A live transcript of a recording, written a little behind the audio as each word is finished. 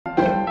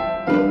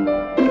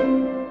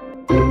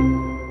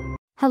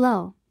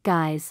Hello,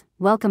 guys,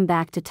 welcome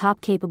back to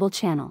Top Capable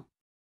channel.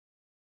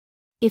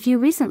 If you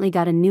recently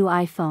got a new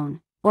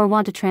iPhone, or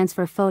want to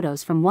transfer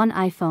photos from one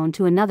iPhone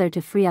to another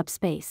to free up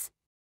space,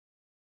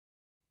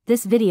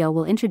 this video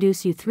will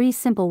introduce you 3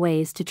 simple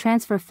ways to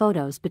transfer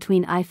photos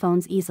between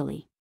iPhones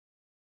easily.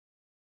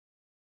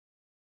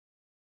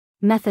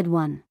 Method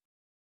 1.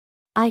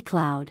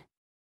 iCloud.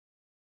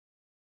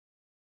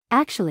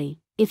 Actually,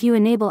 if you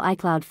enable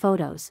iCloud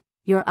Photos,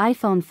 your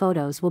iPhone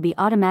photos will be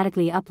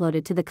automatically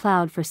uploaded to the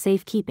cloud for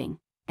safekeeping,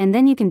 and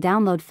then you can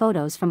download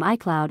photos from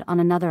iCloud on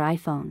another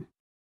iPhone.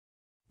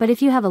 But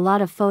if you have a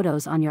lot of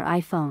photos on your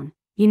iPhone,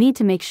 you need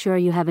to make sure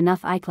you have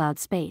enough iCloud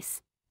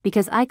space,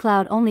 because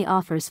iCloud only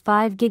offers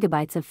 5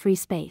 GB of free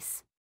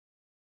space.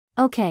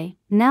 Okay,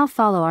 now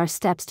follow our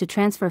steps to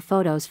transfer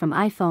photos from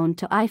iPhone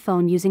to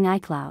iPhone using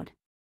iCloud.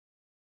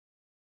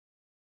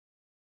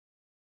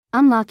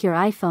 Unlock your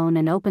iPhone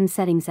and open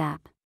Settings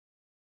app.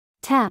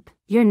 Tap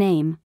Your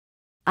Name,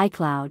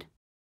 iCloud,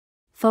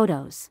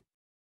 Photos.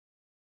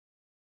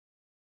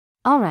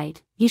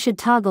 Alright, you should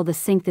toggle the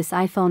Sync this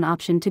iPhone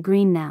option to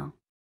green now.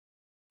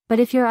 But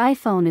if your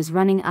iPhone is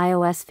running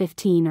iOS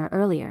 15 or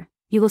earlier,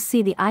 you will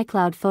see the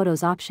iCloud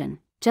Photos option,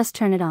 just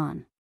turn it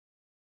on.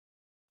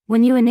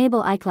 When you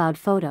enable iCloud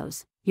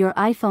Photos, your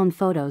iPhone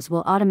photos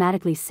will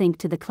automatically sync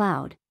to the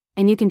cloud,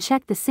 and you can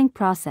check the sync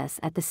process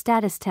at the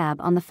Status tab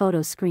on the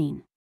Photos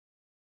screen.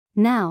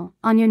 Now,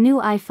 on your new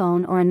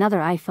iPhone or another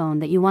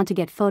iPhone that you want to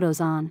get photos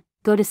on,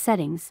 go to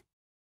Settings,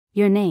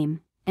 Your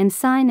Name, and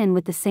sign in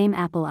with the same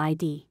Apple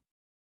ID.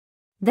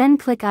 Then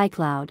click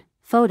iCloud,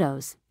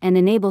 Photos, and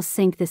enable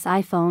Sync this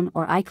iPhone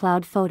or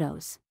iCloud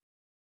Photos.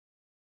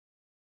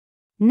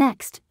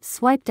 Next,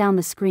 swipe down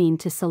the screen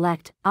to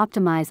select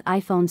Optimize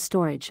iPhone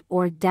Storage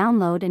or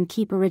Download and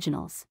Keep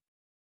Originals.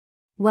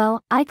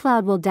 Well,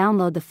 iCloud will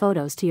download the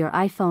photos to your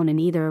iPhone in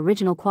either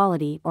original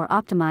quality or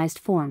optimized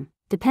form,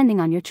 depending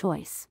on your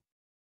choice.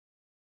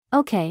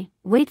 Okay,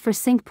 wait for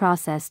sync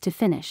process to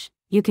finish.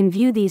 You can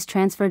view these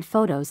transferred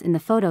photos in the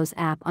Photos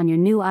app on your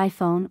new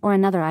iPhone or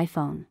another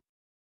iPhone.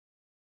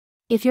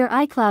 If your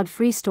iCloud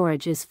free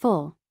storage is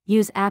full,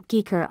 use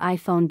AppGeeker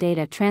iPhone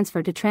Data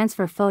Transfer to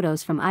transfer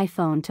photos from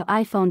iPhone to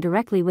iPhone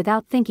directly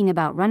without thinking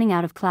about running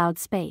out of cloud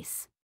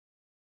space.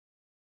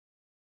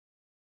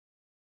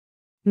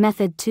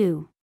 Method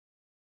 2.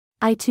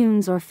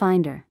 iTunes or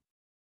Finder.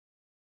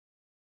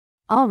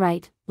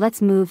 Alright,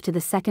 let's move to the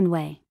second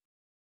way.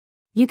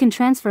 You can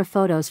transfer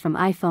photos from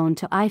iPhone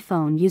to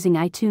iPhone using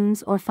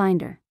iTunes or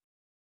Finder.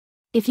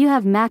 If you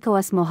have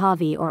macOS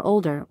Mojave or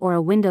older or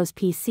a Windows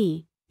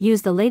PC,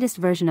 use the latest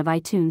version of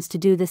iTunes to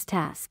do this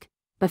task,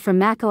 but for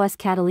macOS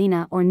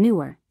Catalina or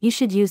newer, you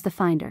should use the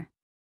Finder.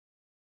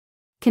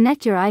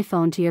 Connect your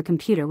iPhone to your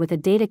computer with a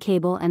data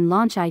cable and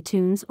launch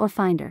iTunes or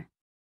Finder.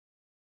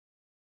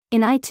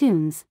 In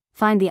iTunes,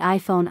 find the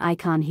iPhone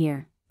icon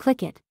here,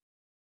 click it.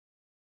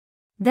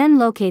 Then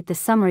locate the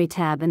Summary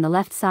tab in the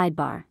left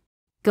sidebar.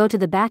 Go to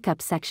the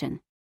Backup section.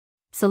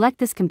 Select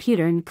this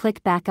computer and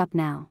click Backup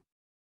Now.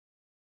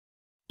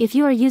 If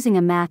you are using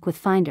a Mac with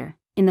Finder,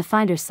 in the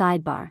Finder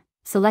sidebar,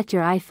 select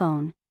your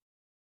iPhone.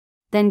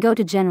 Then go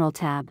to General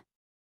tab.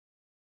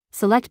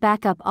 Select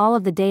Backup all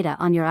of the data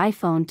on your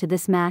iPhone to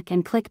this Mac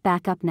and click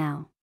Backup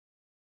Now.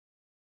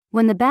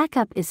 When the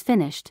backup is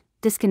finished,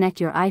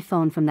 disconnect your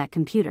iPhone from that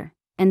computer,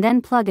 and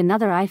then plug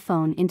another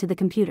iPhone into the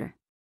computer.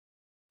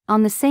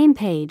 On the same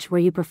page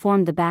where you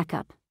performed the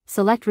backup,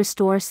 select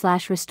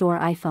Restore/Restore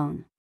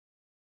iPhone.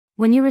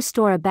 When you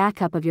restore a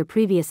backup of your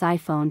previous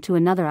iPhone to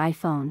another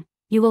iPhone,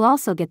 you will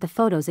also get the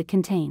photos it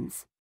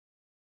contains.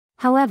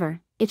 However,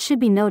 it should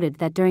be noted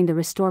that during the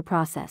restore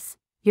process,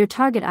 your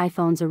target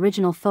iPhone's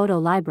original photo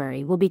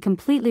library will be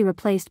completely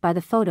replaced by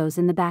the photos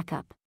in the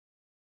backup.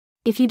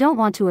 If you don't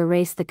want to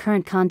erase the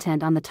current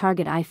content on the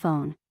target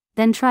iPhone,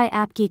 then try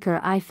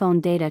AppGeeker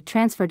iPhone Data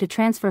Transfer to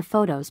transfer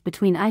photos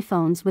between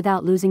iPhones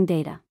without losing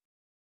data.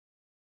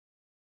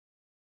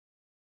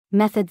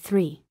 Method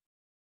 3.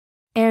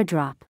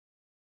 AirDrop.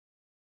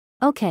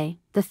 Okay,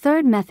 the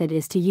third method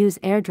is to use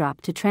AirDrop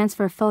to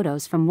transfer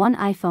photos from one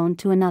iPhone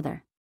to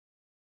another.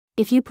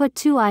 If you put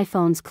 2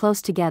 iPhones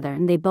close together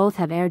and they both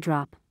have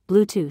AirDrop,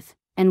 Bluetooth,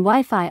 and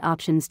Wi-Fi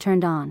options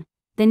turned on,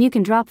 then you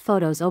can drop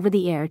photos over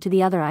the air to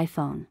the other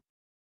iPhone.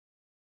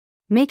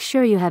 Make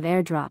sure you have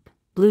AirDrop,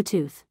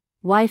 Bluetooth,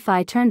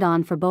 Wi-Fi turned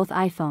on for both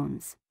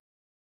iPhones.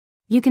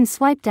 You can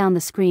swipe down the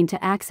screen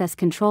to access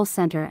Control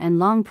Center and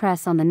long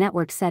press on the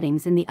network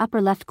settings in the upper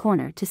left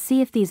corner to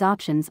see if these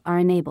options are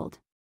enabled.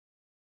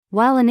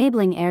 While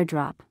enabling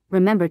AirDrop,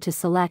 remember to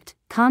select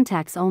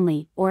Contacts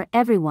Only or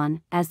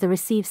Everyone as the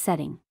receive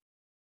setting.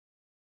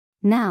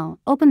 Now,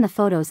 open the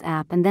Photos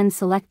app and then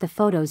select the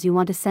photos you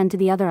want to send to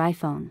the other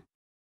iPhone.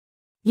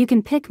 You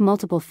can pick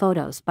multiple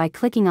photos by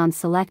clicking on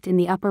Select in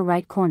the upper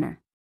right corner.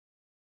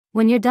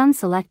 When you're done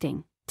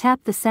selecting,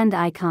 tap the Send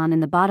icon in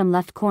the bottom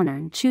left corner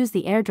and choose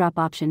the AirDrop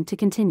option to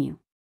continue.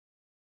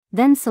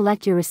 Then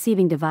select your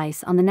receiving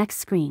device on the next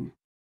screen.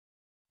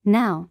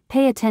 Now,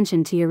 pay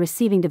attention to your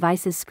receiving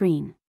device's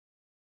screen.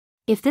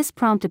 If this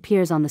prompt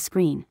appears on the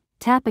screen,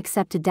 tap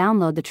Accept to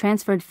download the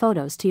transferred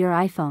photos to your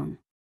iPhone.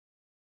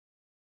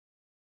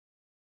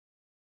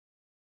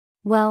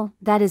 Well,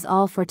 that is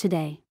all for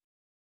today.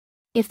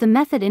 If the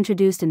method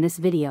introduced in this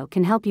video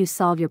can help you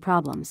solve your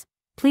problems,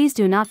 please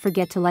do not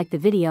forget to like the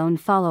video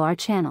and follow our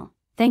channel.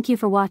 Thank you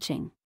for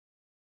watching.